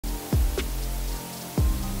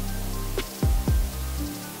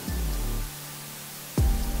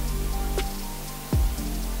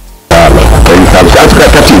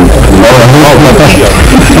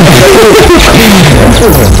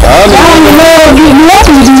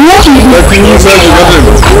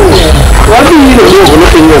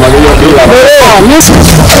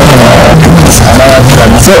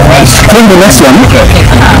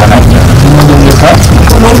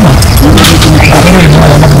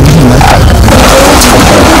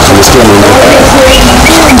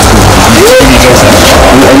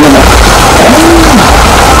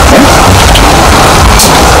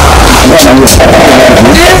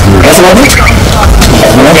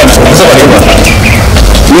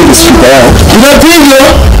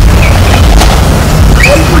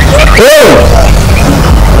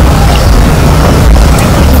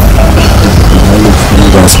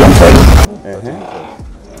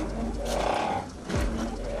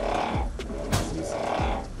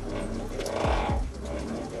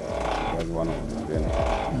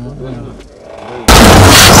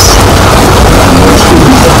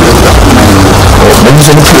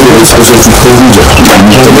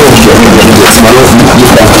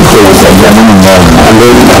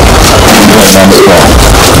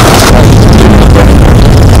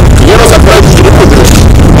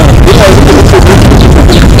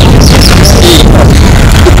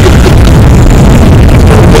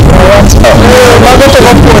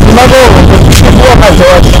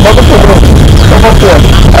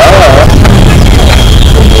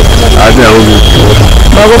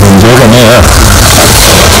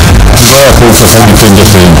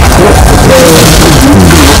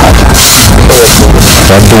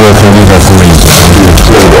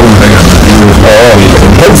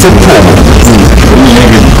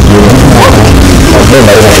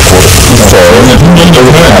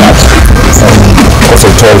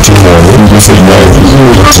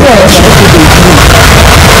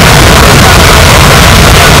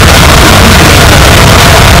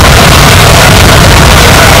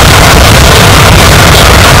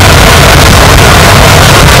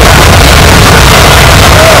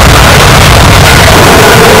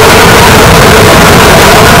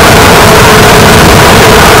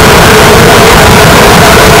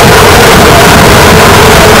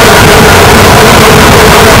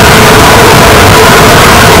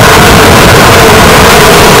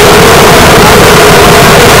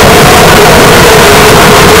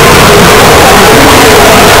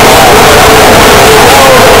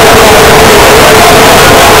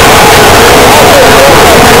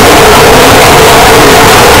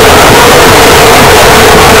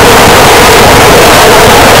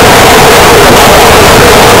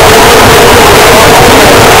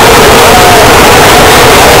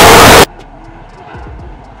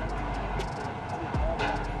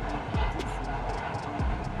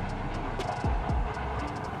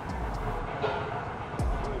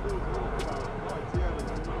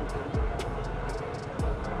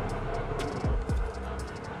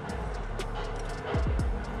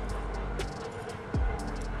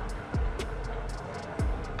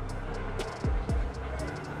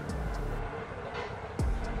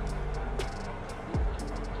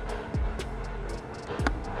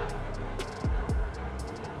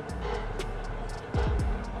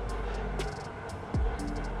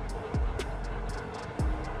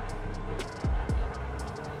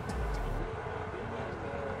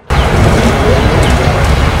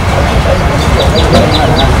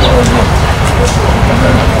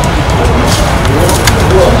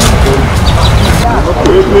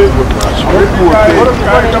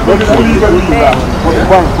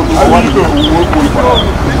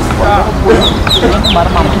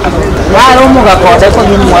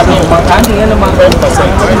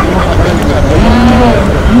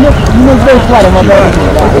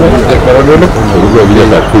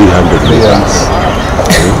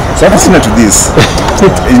So listen to this.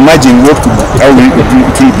 Imagine what how it will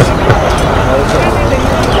be.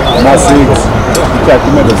 Massive.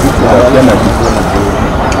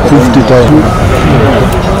 50 times.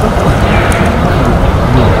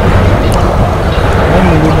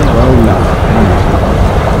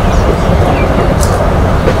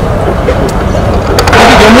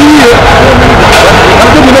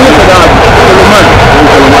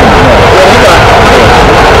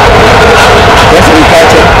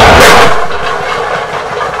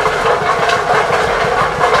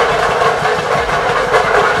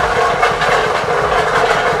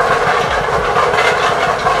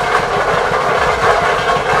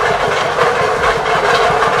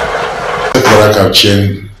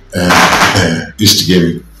 Chain East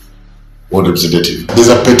Game Ward Representative. There's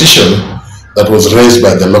a petition that was raised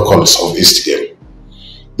by the locals of East Game.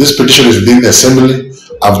 This petition is within the assembly.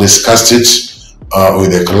 I've discussed it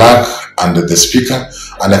with the clerk and the speaker,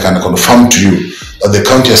 and I can confirm to you that the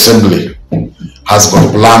county assembly has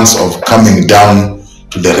got plans of coming down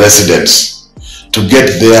to the residents to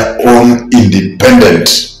get their own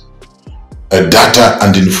independent data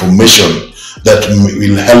and information that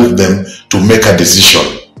will help them to make a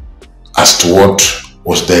decision as to what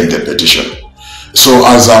was there in the petition. So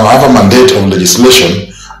as I have a mandate of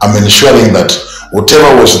legislation, I'm ensuring that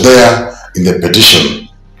whatever was there in the petition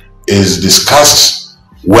is discussed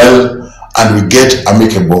well and we get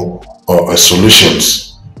amicable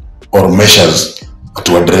solutions or measures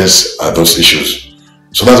to address those issues.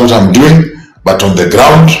 So that's what I'm doing, but on the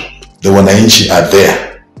ground, the wananchi are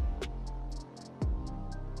there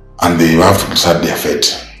and they have to decide their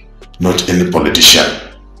fate, not any politician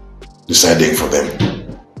deciding for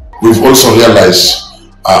them. We've also realized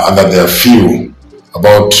that there are few,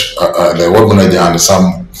 about the ward manager and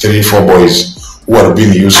some 3-4 boys who are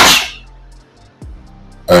being used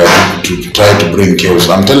to try to bring chaos.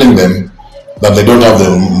 I'm telling them that they don't have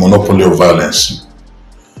the monopoly of violence.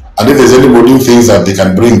 And if there's anybody who thinks that they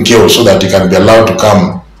can bring chaos so that he can be allowed to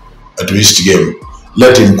come to East Game,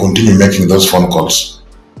 let him continue making those phone calls.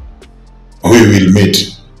 We will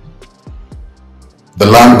meet. The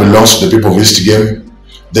land belongs to the people of East Game.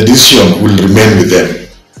 The decision will remain with them.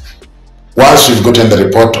 Once we've gotten the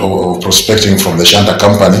report of prospecting from the Shanta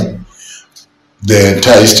company, the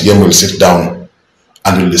entire East Game will sit down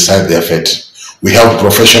and will decide their fate. We have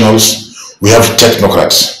professionals, we have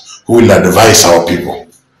technocrats who will advise our people.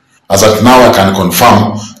 As at now, I can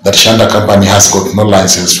confirm that Shanta company has got no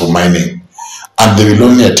license for mining, and they will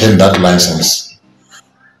only attend that license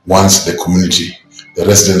once the community, the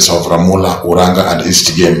residents of Ramula, Uranga and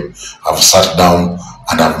East Game have sat down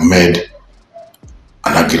and have made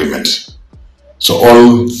an agreement. So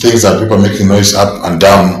all things that people are making noise up and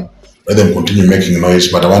down, let them continue making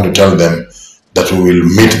noise, but I want to tell them that we will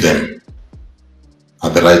meet them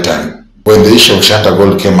at the right time. When the issue of Shanta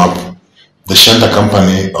Gold came up, the Shanta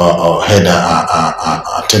company had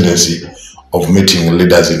a tendency of meeting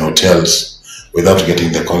leaders in hotels without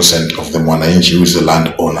getting the consent of the Mwananchi, who is the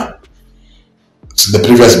landowner. So the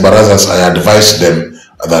previous barazas, I advised them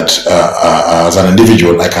that as an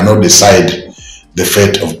individual, I cannot decide the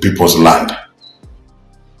fate of people's land.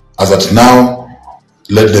 As at now,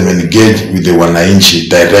 let them engage with the Wananchi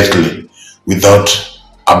directly without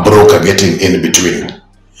a broker getting in between.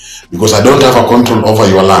 Because I don't have a control over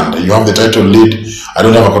your land. You have the title lead, I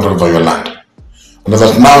don't have a control over your land. And as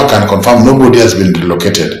at now, I can confirm nobody has been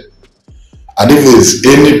relocated. And if there is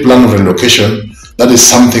any plan of relocation, that is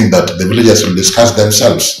something that the villagers will discuss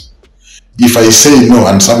themselves. If I say no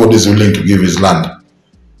and somebody is willing to give his land,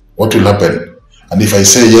 what will happen? And if I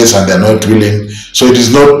say yes and they are not willing, so it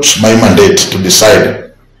is not my mandate to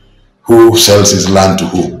decide who sells his land to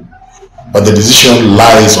who. But the decision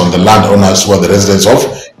lies on the landowners who are the residents of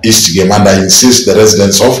East Game, and I insist the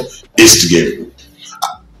residents of East Game.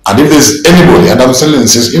 And if there's anybody, and I'm still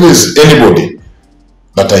insist, if there's anybody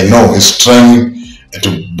that I know is trying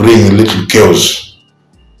to bring little chaos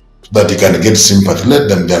so that he can get sympathy, let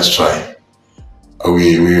them just try.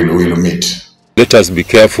 We will meet. Let us be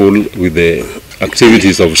careful with the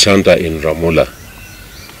activities of Shanta in Ramula.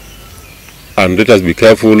 And let us be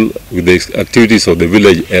careful with the activities of the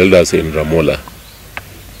village elders in Ramula.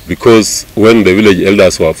 Because when the village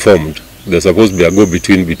elders were formed, there's supposed to be a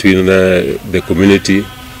go-between between the community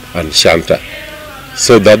and Shanta,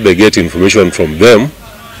 so that they get information from them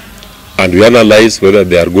and we analyze whether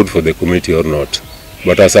they are good for the community or not.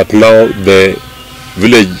 But as at now, the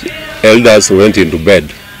village elders went into bed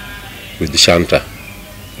with the Shanta,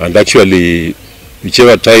 and actually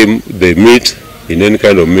whichever time they meet in any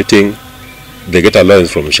kind of meeting, they get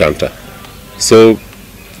allowance from Shanta. So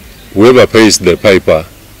whoever pays the piper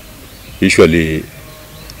usually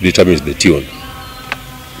determines the tune.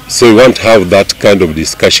 So we want to have that kind of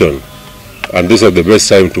discussion, and this is the best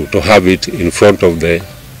time to have it in front of the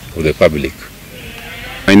public.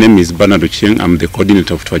 My name is Bernard Ochieng. I'm the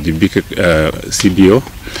coordinator of Twajibike CBO,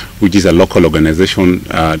 which is a local organization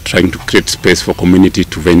trying to create space for community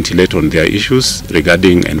to ventilate on their issues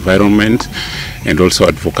regarding environment and also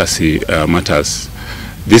advocacy matters.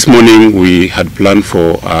 This morning we had planned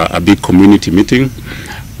for a big community meeting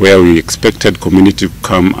where we expected community to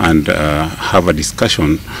come and have a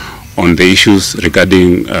discussion on the issues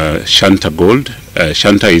regarding Shanta Gold.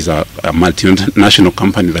 Shanta is a multinational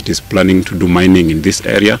company that is planning to do mining in this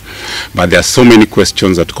area, but there are so many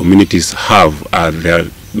questions that communities have. There are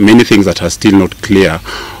many things that are still not clear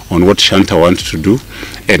on what Shanta wants to do,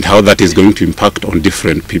 and how that is going to impact on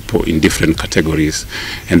different people in different categories.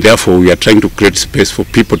 And therefore, we are trying to create space for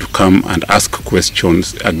people to come and ask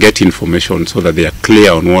questions, get information, so that they are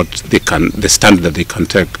clear on what they can, the stand that they can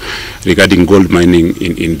take regarding gold mining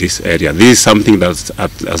in this area. This is something that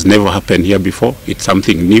has never happened here before. It's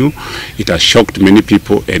something new. It has shocked many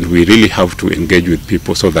people, and we really have to engage with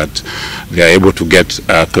people so that they are able to get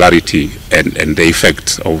clarity and the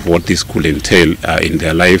effects of what this could entail in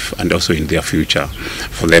their life and also in their future,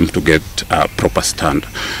 for them to get a proper stand.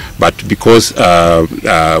 But because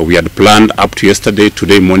we had planned up to yesterday,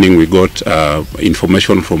 today morning we got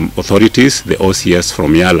information from authorities, the OCS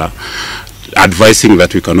from Yala, advising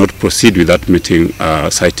that we cannot proceed with that meeting,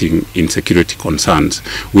 citing insecurity concerns,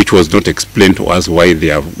 which was not explained to us why they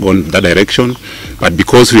have gone that direction. But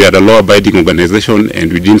because we are a law-abiding organization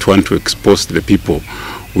and we didn't want to expose the people,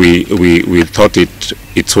 we thought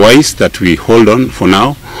it's wise that we hold on for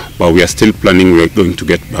now, but we are still planning. We are going to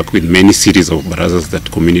get back with many series of barazas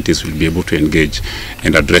that communities will be able to engage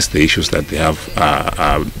and address the issues that they have.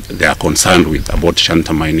 They are concerned with about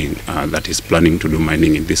Shanta mining that is planning to do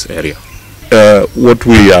mining in this area. What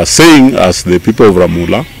we are saying as the people of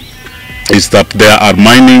Ramula is that there are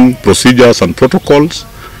mining procedures and protocols.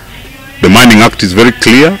 The Mining Act is very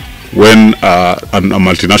clear. When a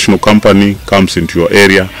multinational company comes into your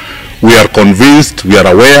area, we are convinced, we are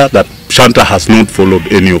aware that Shanta has not followed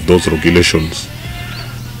any of those regulations.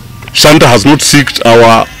 Shanta has not sought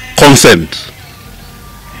our consent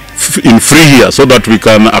in free here so that we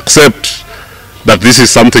can accept that this is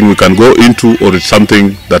something we can go into, or it's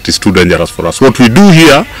something that is too dangerous for us. What we do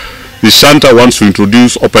here is Shanta wants to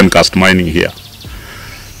introduce open cast mining here.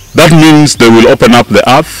 That means they will open up the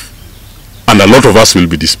earth and a lot of us will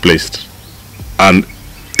be displaced. And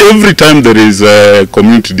every time there is a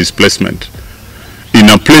community displacement in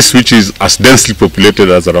a place which is as densely populated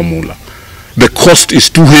as Ramula, the cost is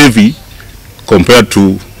too heavy compared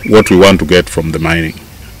to what we want to get from the mining.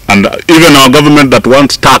 And even our government that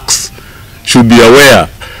wants tax should be aware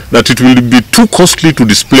that it will be too costly to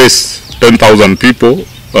displace 10,000 people,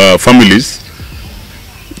 families,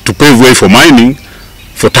 to pave way for mining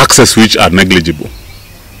for taxes which are negligible.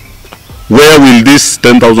 Where will these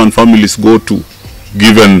 10,000 families go to,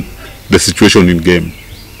 given the situation in game?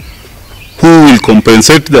 Who will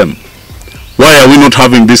compensate them? Why are we not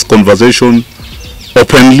having this conversation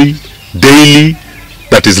openly, daily,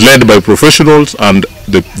 that is led by professionals and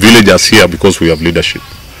the villagers here, because we have leadership?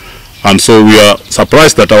 And so we are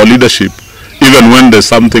surprised that our leadership, even when there's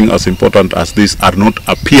something as important as this, are not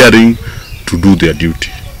appearing to do their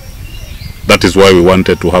duty. That is why we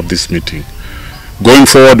wanted to have this meeting. Going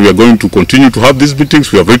forward, we are going to continue to have these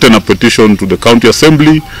meetings. We have written a petition to the county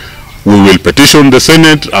assembly. We will petition the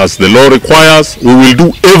Senate as the law requires. We will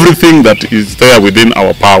do everything that is there within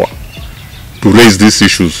our power to raise these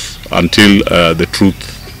issues until the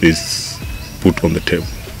truth is put on the table.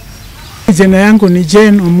 Jina yangu ni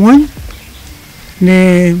Jane Omwony,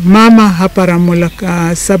 ni mama hapa Ramula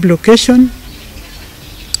sublocation,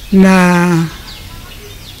 na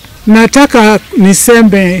nataka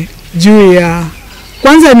niseme juu ya,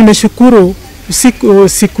 kwanza nimeshukuru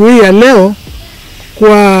siku hii ya leo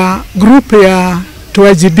kwa group ya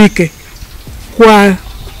Tuwajibike kwa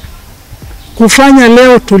kufanya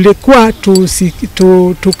leo. Tulikuwa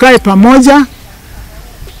tukae pamoja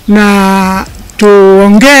na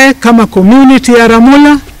tuongee kama community ya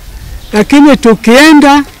Ramula, lakini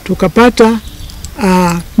tukienda tukapata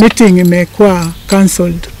meeting imekuwa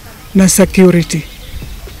cancelled na security.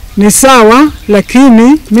 Ni sawa,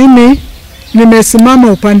 lakini mimi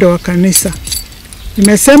nimesimama upande wa kanisa.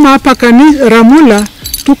 Nimesema hapa Ramula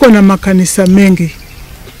tuko na makanisa mengi,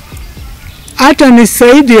 hata ni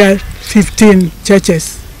zaidi ya 15 churches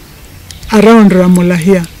around Ramula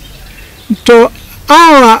here. To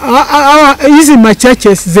hizi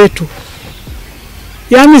churches zetu,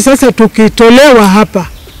 yani sasa tukitolewa hapa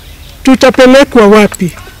tutapelekwa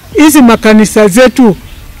wapi? Hizi makanisa zetu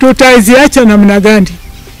tutaziacha namna gani?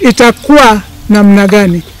 Itakuwa namna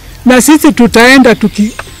gani? Na sisi tutaenda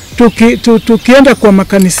tukienda kwa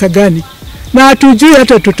makanisa gani? Na hatujui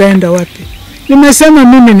hata tutaenda wapi. Nimesema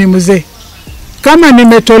mimi ni mzee. Kama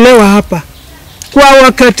nimetolewa hapa kwa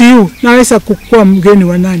wakati huu, naweza kukua mgeni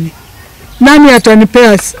wa nani? Nani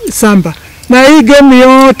atanipea samba? Na hii game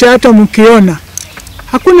yote hata mkiona,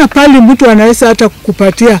 hakuna pali mtu anaweza hata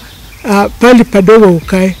kukupatia pali padogo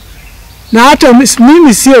ukae. Na hata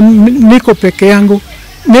mimi sio niko peke yangu,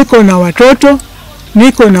 niko na watoto,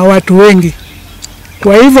 niko na watu wengi.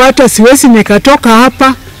 Kwa hivyo hata siwezi nikatoka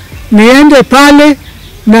hapa niende pale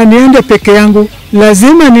na niende peke yangu,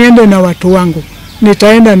 lazima niende na watu wangu.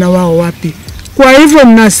 Nitaenda na wao wapi? Kwa hivyo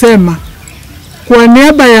ninasema kwa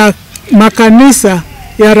niaba ya makanisa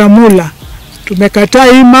ya Ramula tumekataa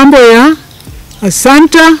hii mambo ya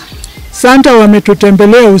Santa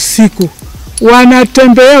wametutembelea usiku.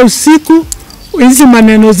 Wanatembea usiku, hizi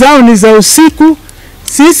maneno zao ni za usiku.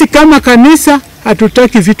 Sisi kama kanisa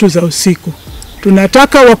hatutaki vitu za usiku.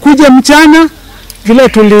 Tunataka wakuje mchana, vile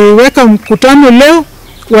tuliweka mkutano leo,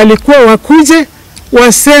 walikuwa wakuje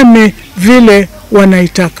waseme vile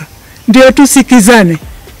wanaitaka. Ndio tusikizane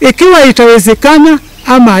ikiwa itawezekana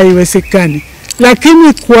ama haiwezekani.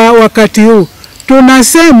 Lakini kwa wakati huu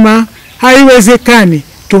tunasema haiwezekani,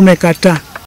 tumekataa.